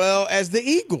as well as the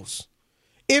Eagles.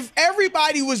 If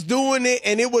everybody was doing it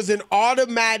and it was an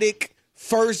automatic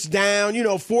first down,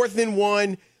 4th and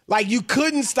 1, like you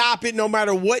couldn't stop it no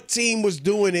matter what team was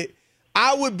doing it,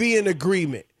 I would be in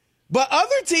agreement. But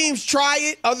other teams try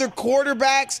it, other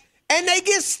quarterbacks, and they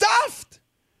get stuffed.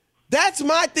 That's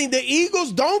my thing. The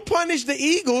Eagles, don't punish the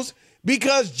Eagles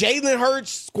because Jalen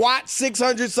Hurts squats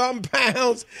 600-something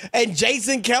pounds and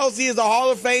Jason Kelsey is a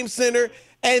Hall of Fame center,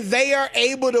 and they are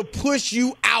able to push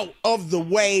you out of the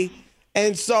way.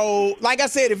 And so, like I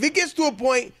said, if it gets to a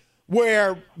point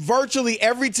where virtually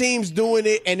every team's doing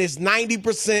it and it's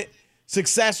 90%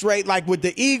 success rate like with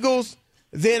the Eagles,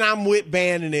 then I'm with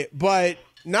banning it. But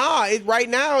right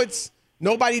now it's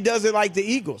nobody does it like the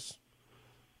Eagles.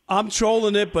 I'm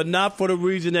trolling it, but not for the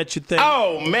reason that you think.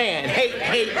 Oh, man. Hey.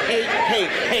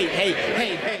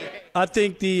 I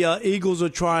think the Eagles are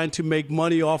trying to make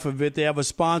money off of it. They have a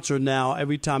sponsor now.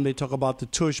 Every time they talk about the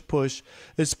tush push,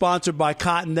 it's sponsored by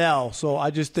Cottonelle. So I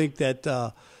just think that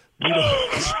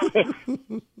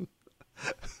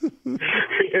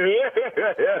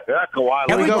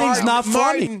everything's not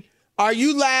funny. Martin, are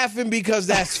you laughing because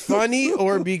that's funny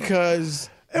or because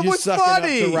it you're was sucking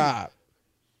funny up to Rob?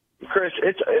 Chris,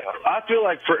 I feel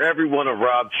like for every one of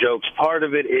Rob's jokes, part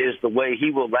of it is the way he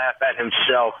will laugh at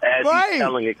himself as he's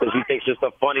telling it because he thinks it's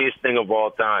the funniest thing of all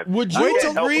time. Would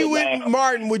you agree with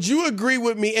Martin? Would you agree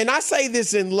with me? And I say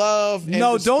this in love. And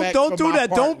no, don't do that.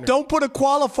 Partner. Don't put a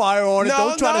qualifier on it.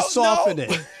 Don't try to soften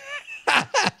it.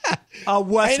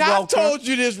 Wes and I've told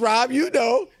you this, Rob. You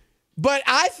know, but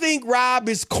I think Rob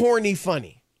is corny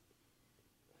funny.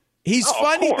 He's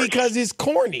funny because he's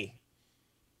corny.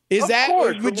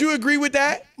 Would you agree with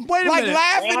that? Wait a minute. minute.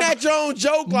 Laughing at your own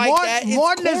joke like that,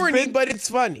 it's corny, but it's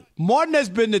funny. Martin has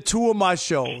been to 2 of my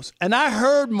shows, and I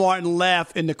heard Martin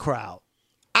laugh in the crowd.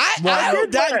 I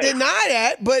did not deny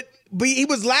that, but he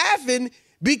was laughing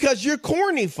because you're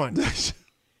corny funny.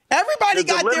 Everybody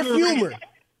got their humor.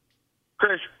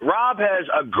 Chris, Rob has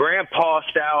a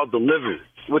grandpa-style delivery,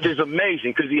 which is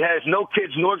amazing because he has no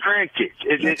kids nor grandkids.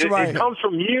 It comes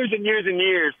from years and years and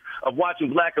years of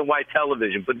watching black and white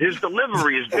television, but his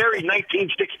delivery is very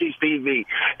 1960s TV,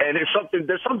 and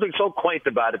there's something so quaint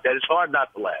about it that it's hard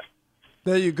not to laugh.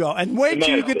 There you go. And wait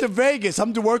till you get to Vegas.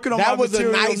 I'm working on my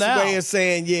material now. That was a nice way of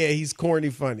saying, yeah, he's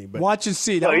corny funny. But watch and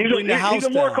see. He's a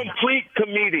more complete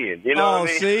comedian. You know what I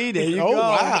mean? See, there you go.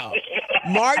 Wow.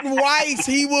 Martin Weiss,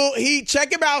 he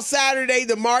check him out Saturday,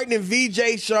 the Martin and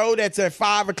VJ show. That's at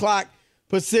 5 o'clock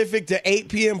Pacific to 8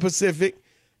 p.m. Pacific.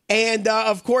 And,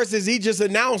 of course, as he just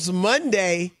announced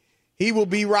Monday, he will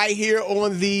be right here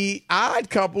on the Odd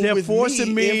Couple They're with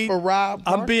forcing me. in for Rob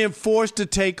Parker. I'm being forced to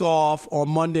take off on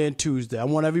Monday and Tuesday. I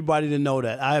want everybody to know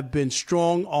that. I have been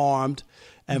strong-armed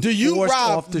and forced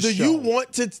off the show.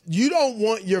 You don't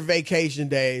want your vacation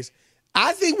days.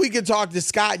 I think we can talk to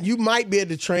Scott. You might be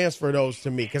able to transfer those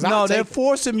to me. No, they're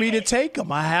forcing me to take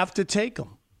them. I have to take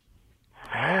them.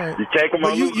 All right. You take them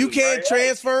But you can't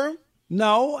transfer them?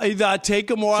 No, either I take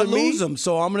them or I lose them.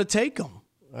 So I'm going to take them.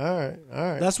 All right.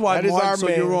 That's why Mark, so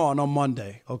you're on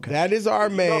Monday. Okay. That is our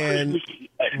man,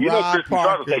 You know Rob Chris trying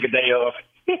Parker. to take a day off.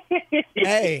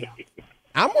 Hey,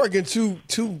 I'm working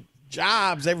two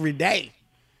jobs every day.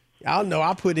 Y'all know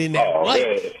I put in that work.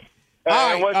 Man.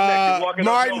 All what's right, next? You walking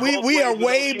Martin, up we those are ways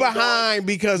way with those behind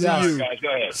because of you. Guys, go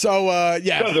ahead. So,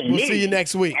 yeah, Because of we'll me. see you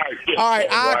next week. All right,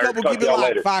 Odd All Couple, right, keep it talk to y'all locked.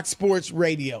 later. Fox Sports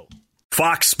Radio.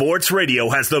 Fox Sports Radio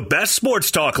has the best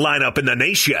sports talk lineup in the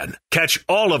nation. Catch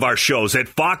all of our shows at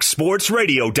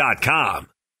foxsportsradio.com.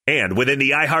 And within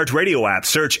the iHeartRadio app,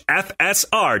 search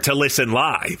FSR to listen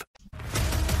live.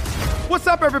 What's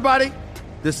up, everybody?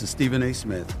 This is Stephen A.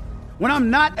 Smith. When I'm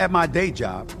not at my day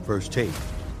job, First Take,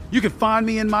 you can find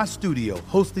me in my studio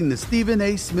hosting the Stephen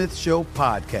A. Smith Show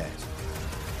podcast.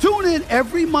 Tune in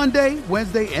every Monday,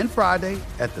 Wednesday, and Friday,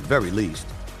 at the very least,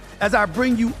 as I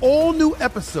bring you all new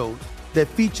episodes that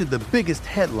feature the biggest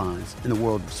headlines in the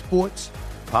world of sports,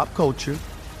 pop culture,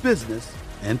 business,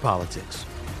 and politics.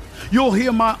 You'll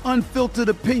hear my unfiltered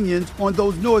opinions on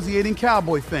those nauseating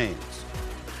Cowboy fans,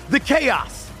 the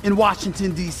chaos in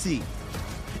Washington, D.C.,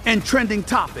 and trending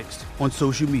topics on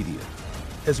social media,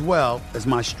 as well as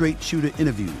my straight shooter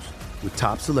interviews with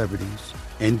top celebrities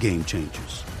and game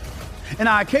changers. And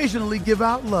I occasionally give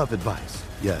out love advice.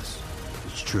 Yes,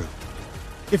 it's true.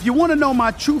 If you want to know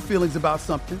my true feelings about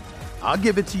something, I'll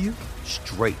give it to you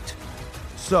straight.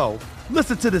 So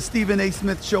listen to the Stephen A.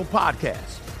 Smith Show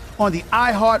podcast on the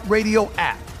iHeartRadio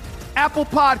app, Apple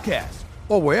Podcasts,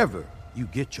 or wherever you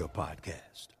get your podcast.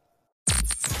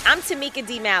 I'm Tamika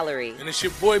D. Mallory. And it's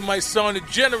your boy, my son, the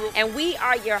General. And we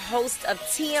are your hosts of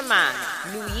TMI.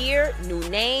 New year, new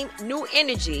name, new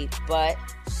energy, but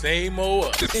Same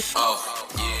old us.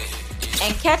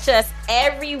 And catch us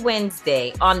every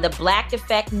Wednesday on the Black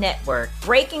Effect Network,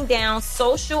 breaking down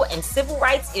social and civil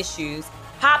rights issues,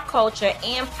 pop culture,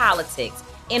 and politics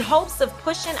in hopes of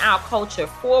pushing our culture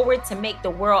forward to make the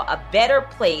world a better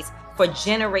place for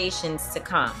generations to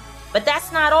come. But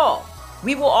that's not all.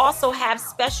 We will also have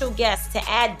special guests to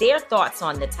add their thoughts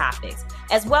on the topics,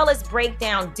 as well as break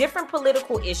down different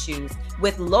political issues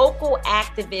with local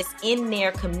activists in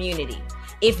their community.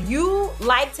 If you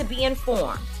like to be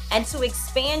informed and to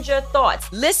expand your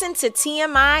thoughts, listen to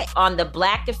TMI on the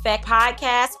Black Effect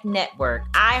Podcast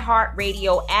Network,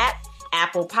 iHeartRadio app,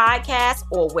 Apple Podcasts,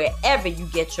 or wherever you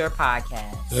get your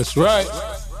podcasts. That's right.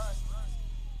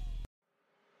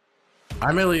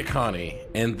 I'm Elliot Connie,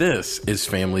 and this is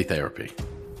Family Therapy.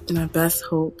 My best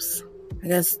hopes, I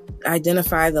guess,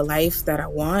 identify the life that I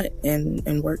want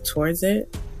and work towards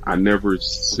it. I never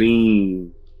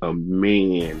seen a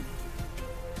man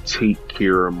take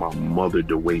care of my mother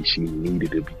the way she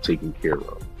needed to be taken care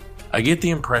of. I get the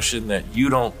impression that you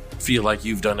don't feel like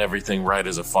you've done everything right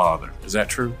as a father. Is that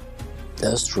true?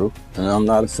 That's true, and I'm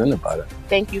not offended by that.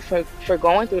 Thank you for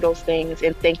going through those things,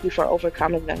 and thank you for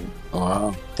overcoming them.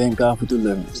 Wow. Thank God for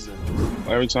deliverance.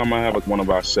 Every time I have one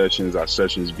of our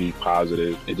sessions be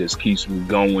positive. It just keeps me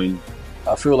going.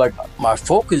 I feel like my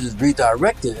focus is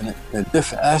redirected in a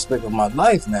different aspect of my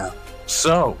life now.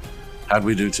 So, how'd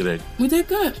we do today? We did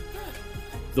good.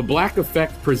 The Black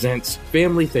Effect presents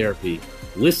Family Therapy.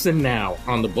 Listen now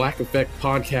on the Black Effect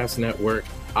Podcast Network,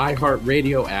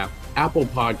 iHeartRadio app, Apple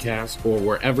Podcasts, or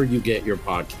wherever you get your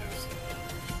podcasts.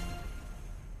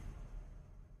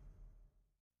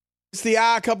 It's the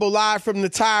Odd Couple live from the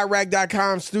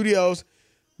TireRack.com studios.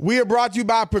 We are brought to you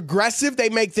by Progressive. They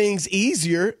make things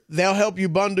easier. They'll help you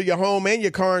bundle your home and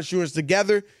your car insurance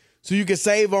together so you can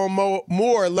save on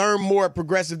more. Learn more at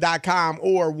Progressive.com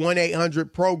or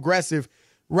 1-800-PROGRESSIVE.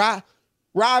 Rob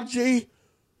G.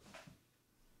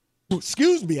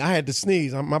 Excuse me, I had to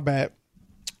sneeze. My bad.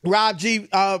 Rob G,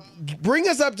 bring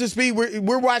us up to speed.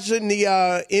 We're watching the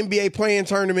NBA play-in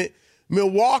tournament.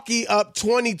 Milwaukee up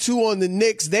 22 on the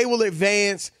Knicks. They will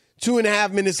advance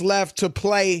 2.5 minutes left to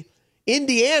play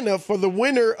Indiana for the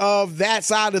winner of that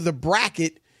side of the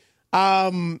bracket.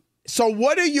 So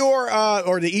what are your,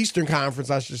 or the Eastern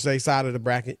Conference, I should say, side of the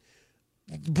bracket.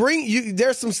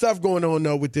 There's some stuff going on,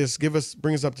 though, with this.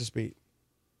 Bring us up to speed.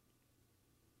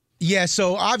 Yeah,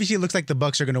 so obviously it looks like the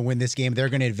Bucks are going to win this game. They're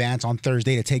going to advance on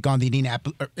Thursday to take on the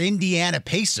Indiana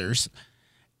Pacers.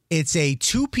 It's a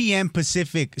 2 p.m.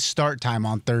 Pacific start time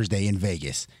on Thursday in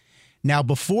Vegas. Now,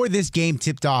 before this game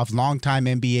tipped off, longtime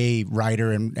NBA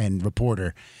writer and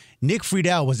reporter Nick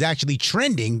Friedel was actually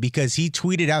trending because he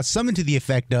tweeted out something to the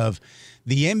effect of,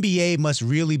 the NBA must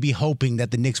really be hoping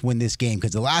that the Knicks win this game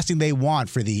because the last thing they want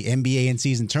for the NBA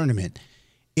in-season tournament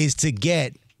is to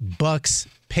get Bucks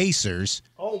Pacers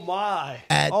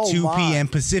at 2 p.m.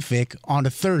 Pacific on a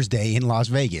Thursday in Las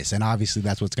Vegas. And obviously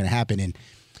that's what's going to happen. And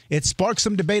it sparked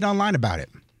some debate online about it.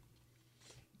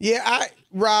 Yeah,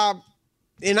 Rob,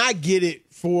 and I get it.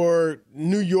 For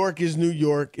New York is New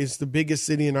York. It's the biggest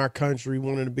city in our country,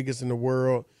 one of the biggest in the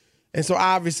world. And so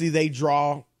obviously they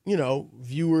draw,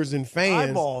 viewers and fans.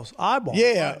 Eyeballs.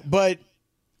 Yeah, but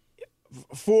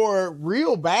for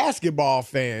real basketball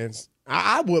fans,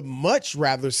 I would much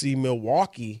rather see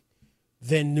Milwaukee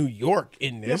than New York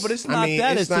in this. Yeah, but it's not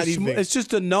that. It's just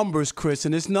the numbers, Chris,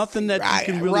 and it's nothing that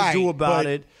you can really do about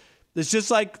it. It's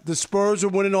just like the Spurs are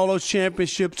winning all those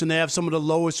championships, and they have some of the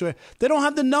lowest. They don't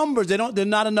have the numbers. They're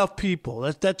not enough people.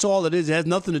 That's all it is. It has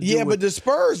nothing to do with. Yeah, but the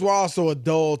Spurs were also a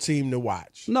dull team to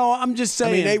watch. No, I'm just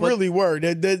saying. They really were.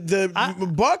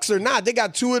 The Bucks are not. They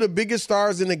got two of the biggest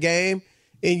stars in the game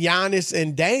in Giannis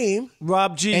and Dame.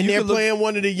 Rob G. And they're playing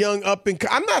one of the young up and.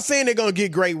 I'm not saying they're going to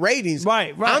get great ratings.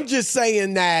 Right. I'm just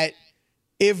saying that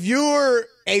if you're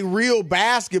a real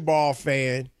basketball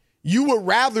fan, you would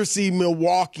rather see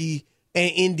Milwaukee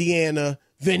and Indiana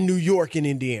than New York and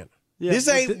Indiana. Yeah, this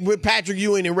ain't with Patrick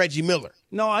Ewing and Reggie Miller.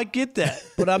 No, I get that.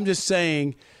 But I'm just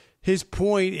saying his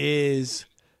point is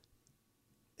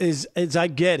I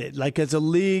get it. Like, as a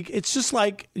league, it's just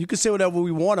like you can say whatever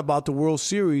we want about the World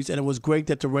Series, and it was great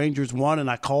that the Rangers won,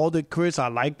 and I called it, Chris. I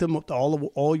liked them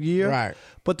all year. Right.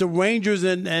 But the Rangers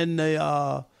and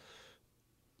the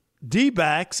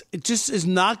D-backs, it just is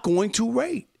not going to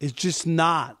rate. It's just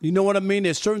not. You know what I mean?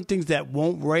 There's certain things that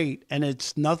won't rate, and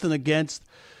it's nothing against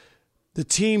the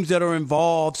teams that are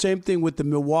involved. Same thing with the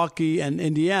Milwaukee and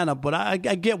Indiana, but I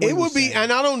get what it would be,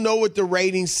 and I don't know what the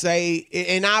ratings say,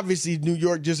 and obviously New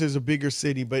York just is a bigger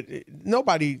city, but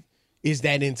nobody is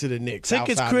that into the Knicks.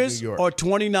 Tickets, Chris, are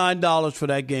 $29 for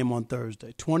that game on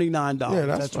Thursday. $29. Yeah,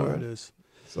 that's where it is.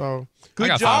 So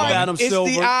good job, Adam Silver.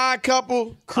 It's the odd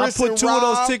couple. Chris I put and two Rob.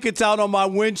 of those tickets out on my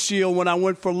windshield when I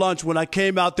went for lunch. When I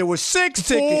came out, there were 6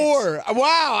 tickets. 4.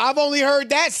 Wow, I've only heard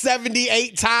that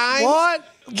 78 times. What?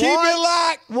 Keep it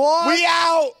locked. What? We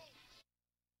out.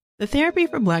 The Therapy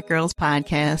for Black Girls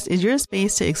podcast is your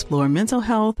space to explore mental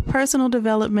health, personal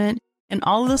development, and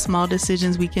all of the small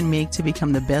decisions we can make to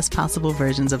become the best possible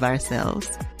versions of ourselves.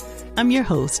 I'm your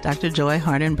host, Dr. Joy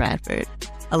Harden Bradford,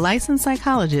 a licensed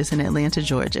psychologist in Atlanta,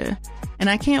 Georgia, and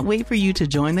I can't wait for you to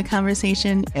join the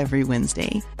conversation every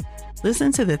Wednesday.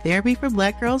 Listen to the Therapy for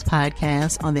Black Girls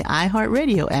podcast on the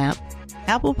iHeartRadio app,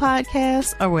 Apple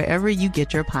Podcasts, or wherever you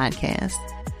get your podcasts.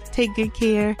 Take good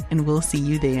care, and we'll see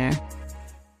you there.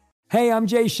 Hey, I'm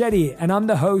Jay Shetty, and I'm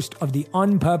the host of the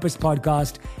On Purpose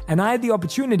podcast, and I had the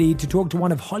opportunity to talk to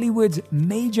one of Hollywood's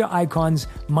major icons,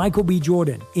 Michael B.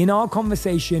 Jordan. In our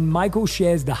conversation, Michael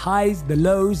shares the highs, the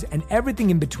lows, and everything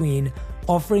in between,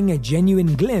 offering a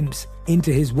genuine glimpse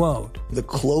into his world. The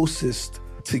closest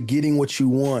to getting what you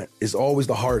want is always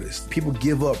the hardest. People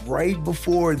give up right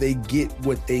before they get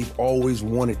what they've always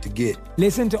wanted to get.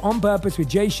 Listen to On Purpose with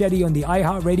Jay Shetty on the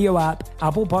iHeartRadio app,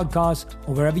 Apple Podcasts,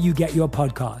 or wherever you get your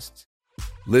podcasts.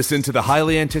 Listen to the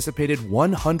highly anticipated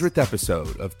 100th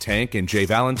episode of Tank and Jay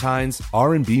Valentine's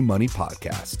R&B Money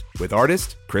Podcast with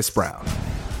artist Chris Brown.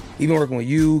 Even working with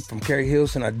you, from Carrie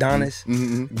Hilson, Adonis,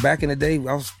 back in the day,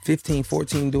 I was 15,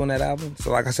 14 doing that album.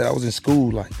 So like I said, I was in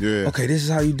school okay, this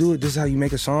is how you do it. This is how you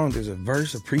make a song. There's a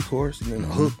verse, a pre-chorus, and then a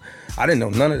hook. I didn't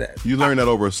know none of that. You learned that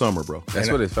over a summer, bro.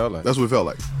 That's what it felt like. That's what it felt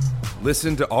like.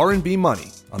 Listen to R&B Money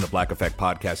on the Black Effect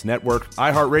Podcast Network,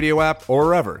 iHeartRadio app, or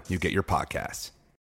wherever you get your podcasts.